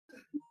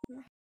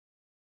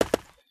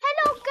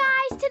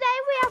guys, today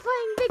we are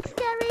playing Big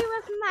Scary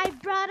with my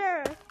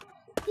brother.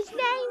 His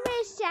name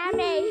is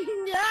Sammy.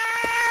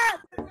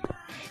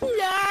 Okay,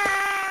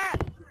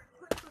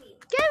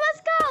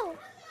 let's go.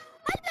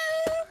 Hello.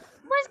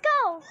 Let's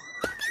go.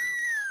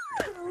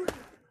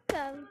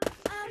 Go.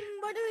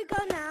 Where do we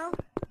go now?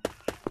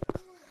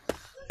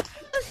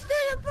 Let's do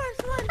the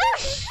first one.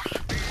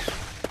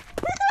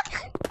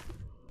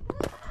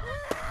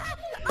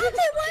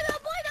 Okay, wait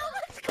up,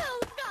 let's go.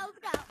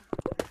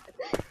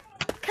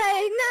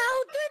 Okay, now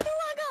 3, 2,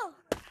 1, go.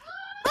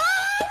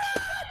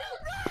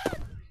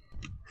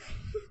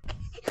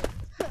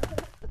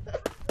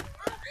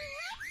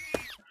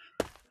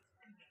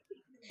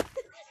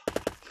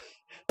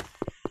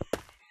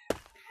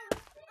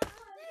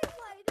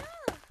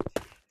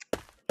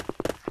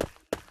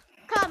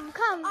 Come.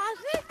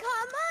 Ozzy,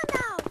 come on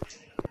now.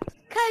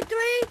 Okay,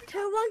 3, 2,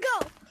 1, go.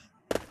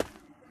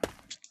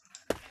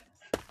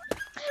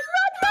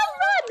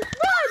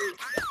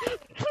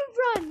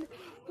 Run.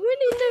 We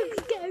need to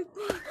escape.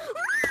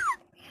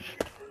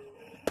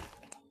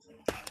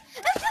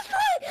 It's just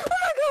right. Oh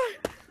my god.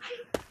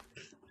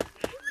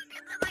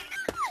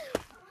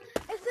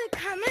 Is it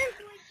coming?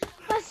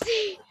 Let's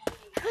see.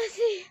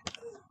 Okay,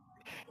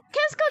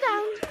 let's go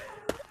down.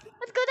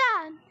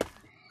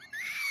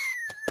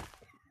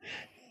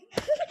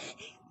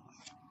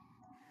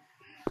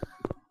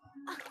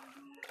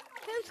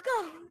 Let's go.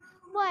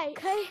 Wait.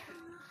 Okay.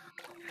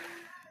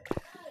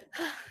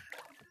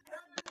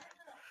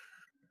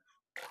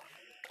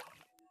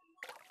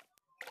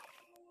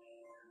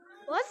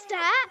 What's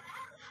that?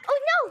 Oh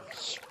no!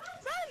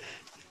 Run!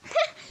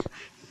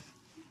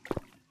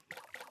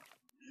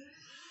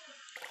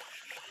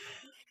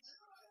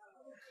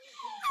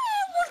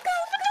 Let's go!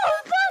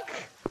 Look!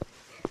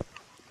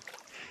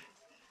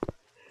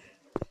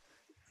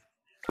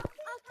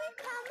 Ozzy,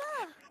 come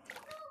on.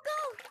 Go.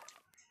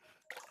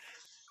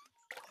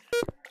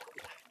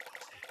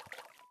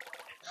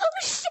 Oh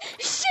shit!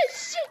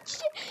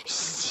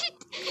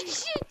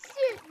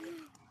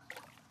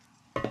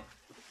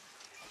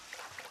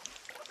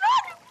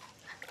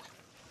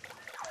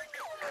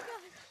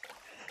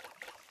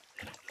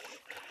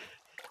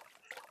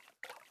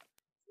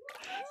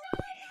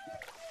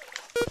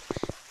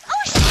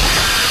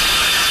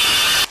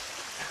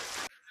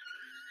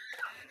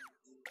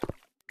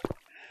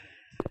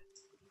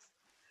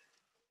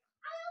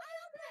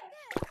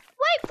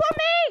 Wait for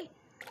me!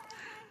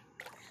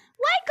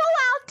 Wait, go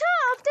out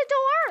of the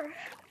door!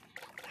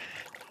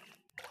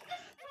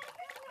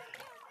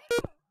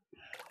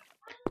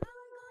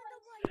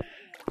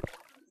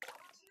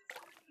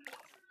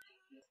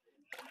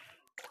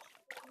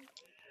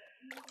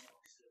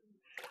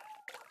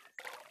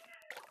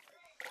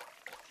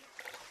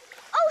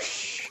 Oh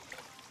shh!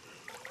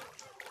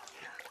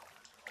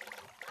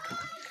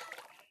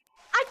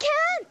 I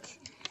can't!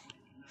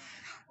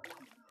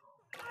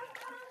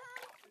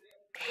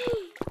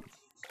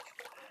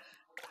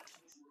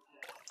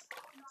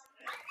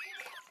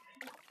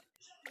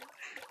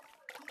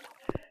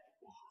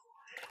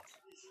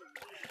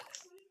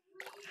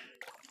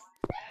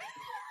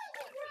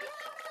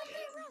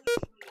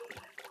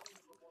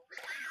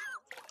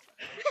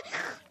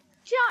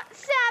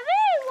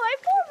 Sammy, wait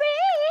for me!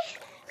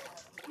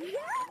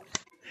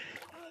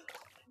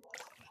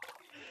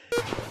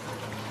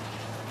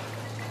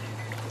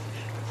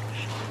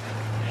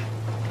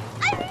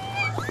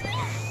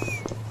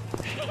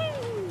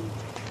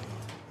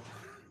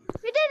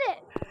 We did it!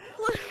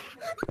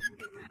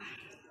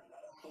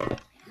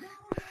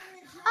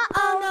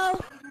 Oh no.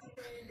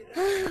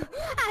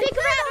 Big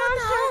rat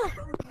monster!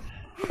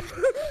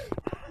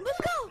 Let's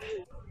go.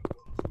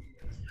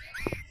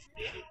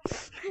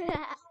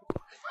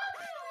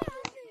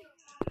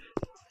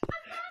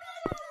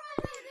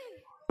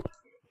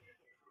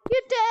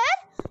 You did?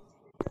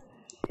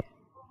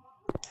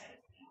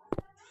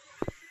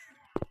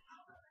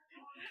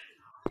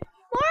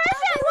 Where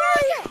is it?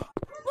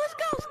 Let's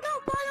go,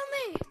 follow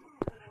me.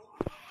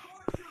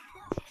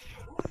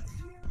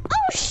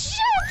 Oh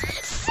shit!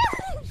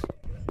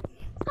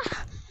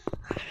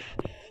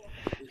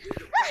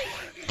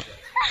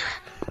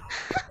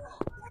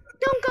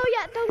 Don't go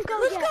yet. Let's go.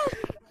 No, let's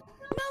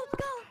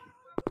go.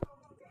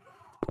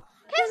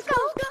 Let's go.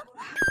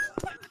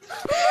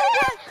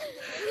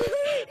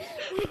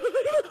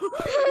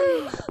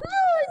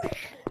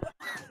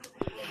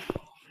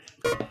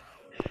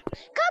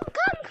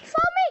 Come,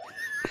 follow me.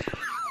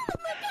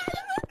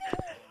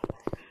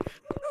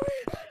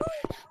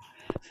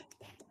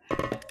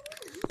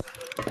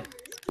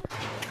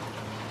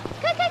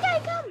 Okay,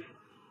 come.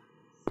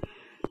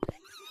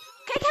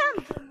 Okay, come.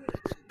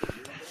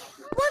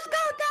 Let's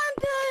go down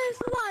to this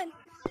one.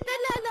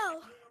 No.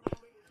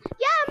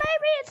 Yeah,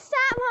 maybe it's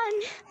that one.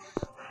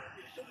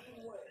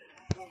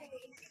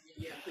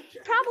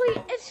 Probably,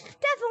 it's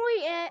definitely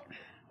it.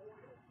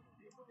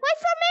 Wait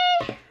for me.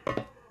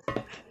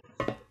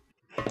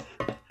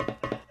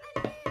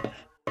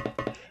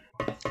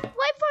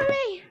 Wait for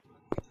me.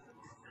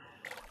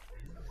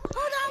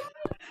 Hold on.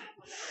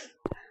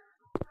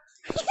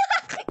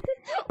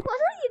 What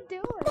are you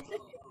doing?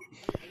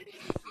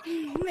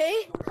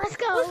 me. Let's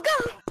go. Let's go.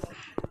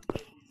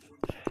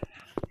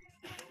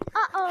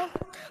 Uh-oh.